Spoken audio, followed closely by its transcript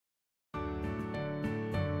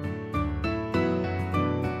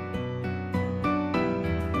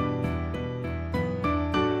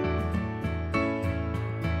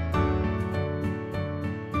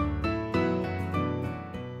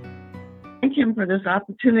thank him for this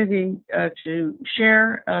opportunity to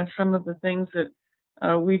share some of the things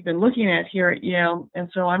that we've been looking at here at Yale. And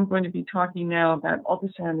so I'm going to be talking now about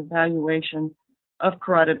ultrasound evaluation of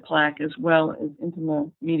carotid plaque as well as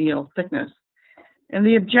intima-medial thickness. And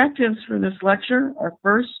the objectives for this lecture are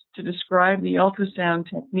first to describe the ultrasound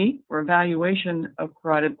technique for evaluation of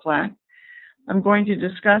carotid plaque. I'm going to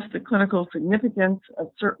discuss the clinical significance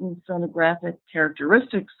of certain sonographic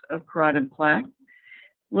characteristics of carotid plaque.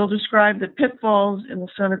 We'll describe the pitfalls in the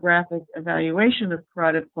sonographic evaluation of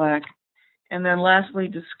carotid plaque, and then lastly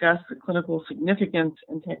discuss the clinical significance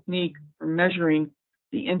and technique for measuring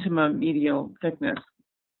the intima-medial thickness.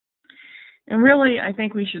 And really, I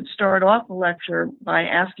think we should start off the lecture by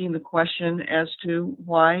asking the question as to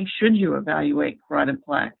why should you evaluate carotid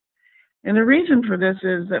plaque? And the reason for this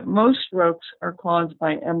is that most strokes are caused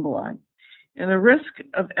by emboli. And the risk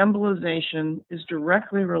of embolization is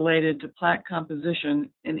directly related to plaque composition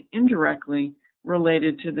and indirectly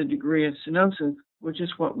related to the degree of stenosis, which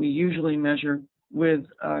is what we usually measure with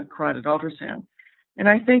carotid ultrasound. And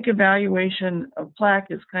I think evaluation of plaque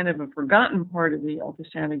is kind of a forgotten part of the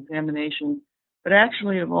ultrasound examination, but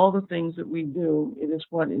actually of all the things that we do, it is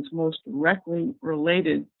what is most directly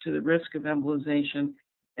related to the risk of embolization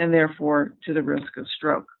and therefore to the risk of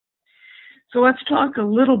stroke. So let's talk a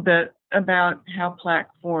little bit about how plaque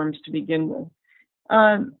forms to begin with.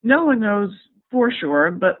 No one knows for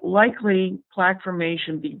sure, but likely plaque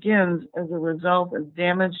formation begins as a result of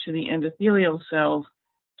damage to the endothelial cells,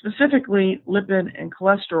 specifically lipid and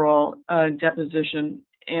cholesterol deposition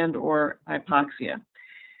and or hypoxia.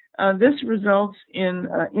 This results in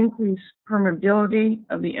increased permeability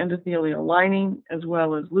of the endothelial lining as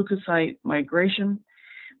well as leukocyte migration,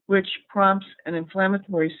 which prompts an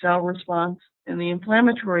inflammatory cell response, and the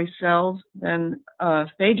inflammatory cells then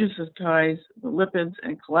phagocytize the lipids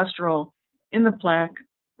and cholesterol in the plaque,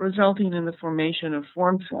 resulting in the formation of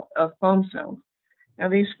foam cells. Now,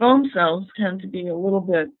 these foam cells tend to be a little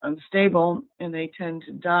bit unstable, and they tend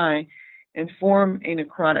to die and form a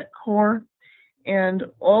necrotic core, and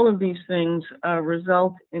all of these things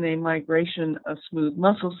result in a migration of smooth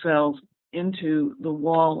muscle cells into the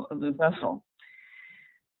wall of the vessel.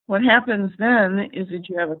 What happens then is that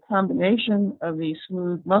you have a combination of these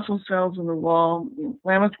smooth muscle cells in the wall, the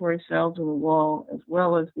inflammatory cells in the wall, as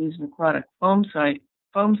well as these necrotic foam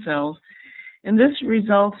cells, and this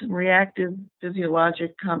results in reactive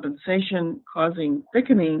physiologic compensation causing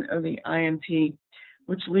thickening of the IMT,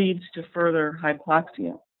 which leads to further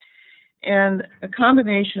hypoxia. And a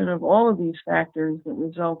combination of all of these factors that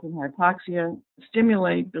result in hypoxia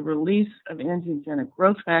stimulate the release of angiogenic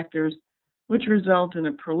growth factors, which result in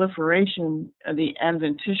a proliferation of the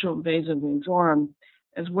adventitial vasa vasorum,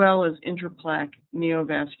 as well as intraplaque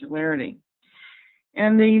neovascularity.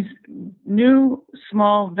 And these new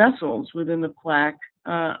small vessels within the plaque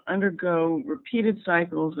undergo repeated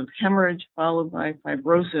cycles of hemorrhage followed by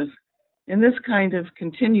fibrosis, and this kind of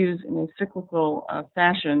continues in a cyclical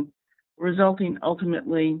fashion, resulting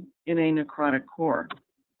ultimately in a necrotic core.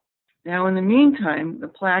 Now, in the meantime, the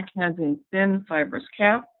plaque has a thin fibrous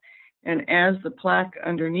cap, and as the plaque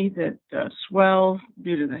underneath it swells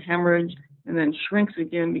due to the hemorrhage and then shrinks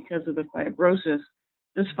again because of the fibrosis,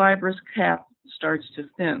 this fibrous cap starts to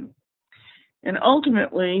thin. And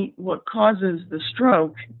ultimately, what causes the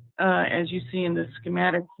stroke, as you see in the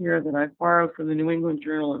schematic here that I've borrowed from the New England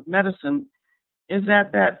Journal of Medicine, is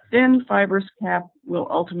that thin fibrous cap will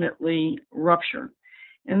ultimately rupture.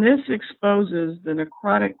 And this exposes the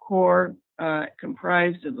necrotic core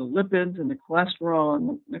comprised of the lipids and the cholesterol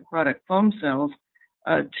and the necrotic foam cells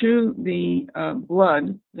to the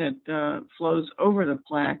blood that flows over the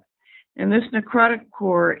plaque. And this necrotic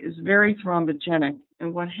core is very thrombogenic.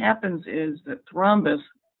 And what happens is that thrombus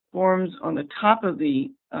forms on the top of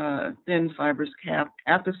the thin fibrous cap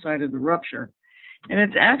at the site of the rupture. And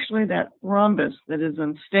it's actually that thrombus that is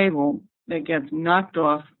unstable that gets knocked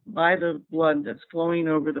off by the blood that's flowing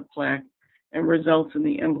over the plaque and results in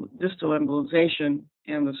the distal embolization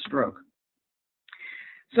and the stroke.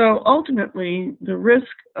 So ultimately, the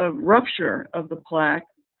risk of rupture of the plaque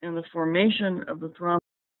and the formation of the thrombus